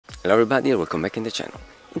Hello everybody and welcome back in the channel.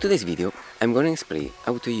 In today's video I'm going to explain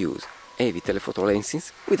how to use heavy telephoto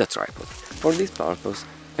lenses with a tripod. For this purpose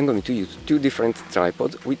I'm going to use two different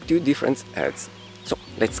tripods with two different heads. So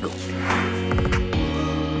let's go!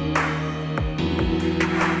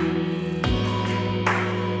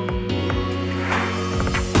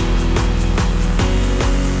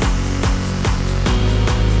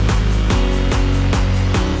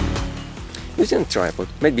 Using a tripod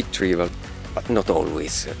might be trivial, but not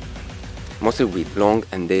always. Mostly with long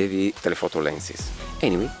and heavy telephoto lenses.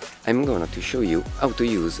 Anyway, I'm going to show you how to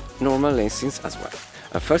use normal lenses as well.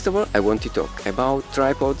 First of all, I want to talk about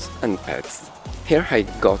tripods and heads. Here I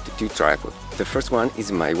got two tripods. The first one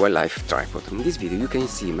is my wildlife tripod. In this video you can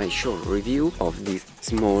see my short review of this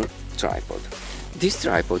small tripod. This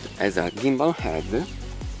tripod has a gimbal head,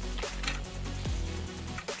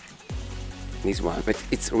 this one, but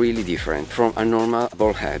it's really different from a normal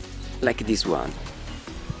ball head, like this one.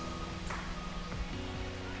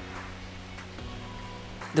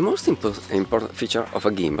 The most important feature of a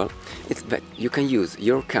gimbal is that you can use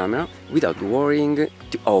your camera without worrying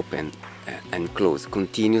to open and close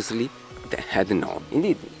continuously the head knob.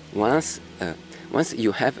 Indeed, once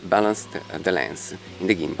you have balanced the lens in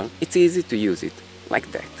the gimbal, it's easy to use it like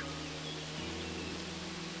that.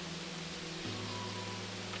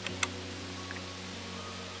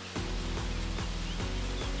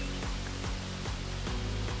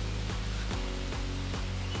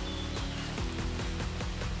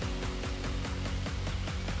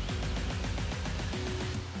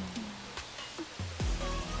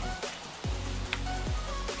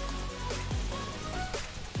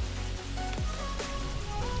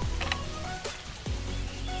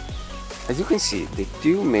 As you can see, the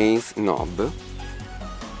two main knobs,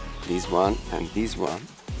 this one and this one,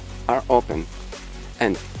 are open,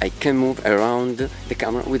 and I can move around the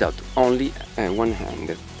camera without only one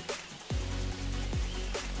hand.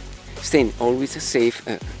 Staying always safe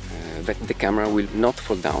that the camera will not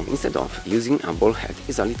fall down instead of using a ball head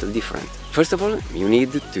is a little different. First of all, you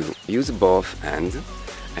need to use both hands,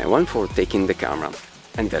 one for taking the camera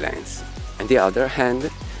and the lens, and the other hand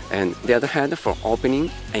for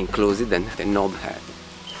opening and closing the knob head.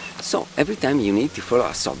 So every time you need to follow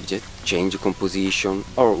a subject, change composition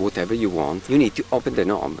or whatever you want, you need to open the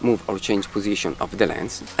knob, move or change position of the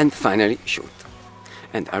lens, and finally shoot.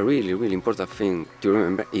 And a really important thing to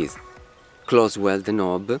remember is close well the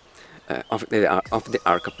knob of the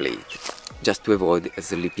arc plate, just to avoid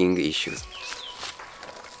slipping issues.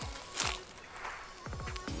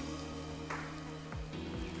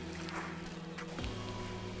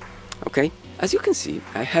 Okay, as you can see,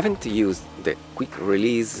 I haven't used the quick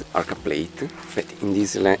release arc plate that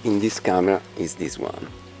in this camera is this one.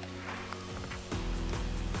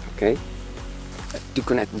 Okay, to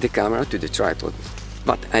connect the camera to the tripod,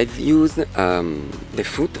 but I've used the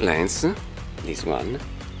foot lens, this one,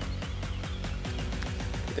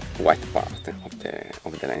 the white part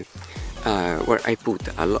of the lens, where I put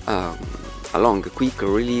a long quick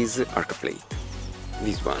release arc plate,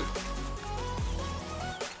 this one.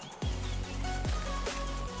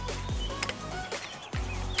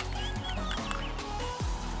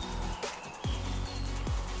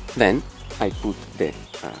 Then I put the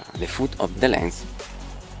foot of the lens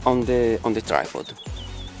on the tripod.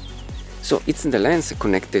 So it's the lens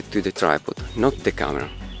connected to the tripod, not the camera.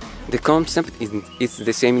 The concept is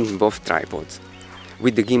the same in both tripods,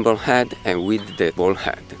 with the gimbal head and with the ball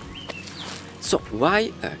head. So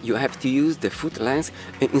why you have to use the foot lens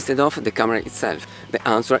instead of the camera itself? The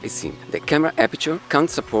answer is simple. The camera aperture can't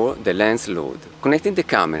support the lens load. Connecting the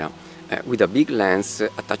camera with a big lens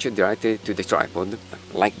attached directly to the tripod,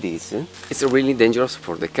 like this, it's really dangerous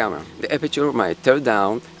for the camera. The aperture might tear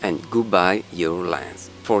down and goodbye your lens.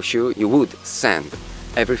 For sure you would send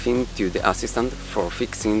everything to the assistant for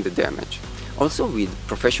fixing the damage. Also, with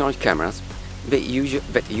professional cameras that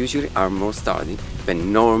usually are more sturdy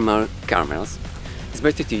than normal cameras, it's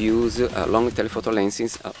better to use long telephoto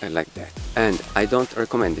lenses like that. And I don't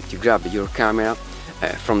recommend to grab your camera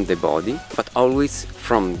from the body, but always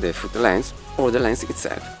from the foot lens or the lens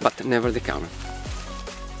itself, but never the camera.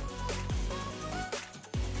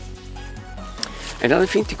 Another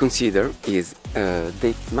thing to consider is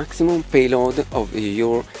the maximum payload of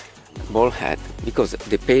your ball head, because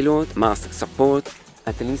the payload must support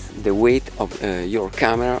at least the weight of your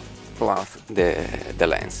camera plus the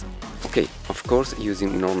lens. Okay, of course,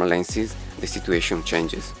 using normal lenses the situation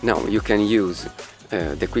changes. Now you can use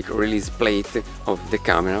the quick release plate of the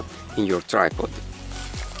camera in your tripod.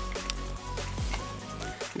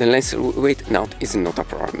 The lens weight now is not a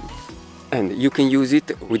problem, and you can use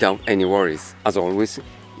it without any worries. As always,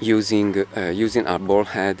 using a ball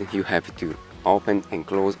head, you have to open and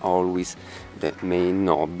close always the main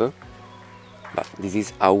knob, but this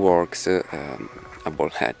is how works a ball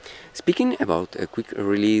head. Speaking about quick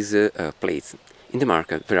release plates, in the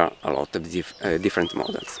market there are a lot of different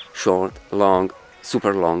models: short, long,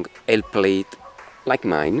 super long, L plate, like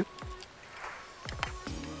mine,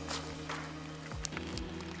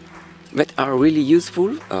 that are really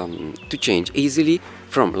useful to change easily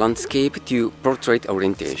from landscape to portrait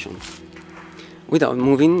orientation without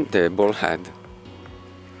moving the ball head.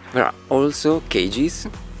 There are also cages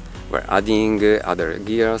where adding other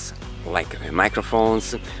gears like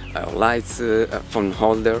microphones, lights, phone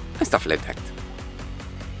holder and stuff like that.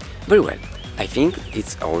 Very well, I think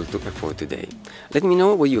it's all for today. Let me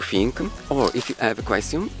know what you think, or if you have a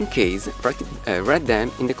question, in case, write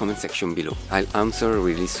them in the comment section below. I'll answer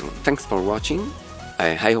really soon. Thanks for watching.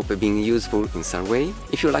 I hope being useful in some way.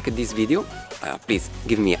 If you like this video, please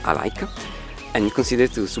give me a like and consider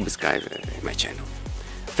to subscribe my channel.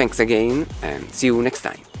 Thanks again and see you next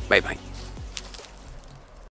time. Bye bye.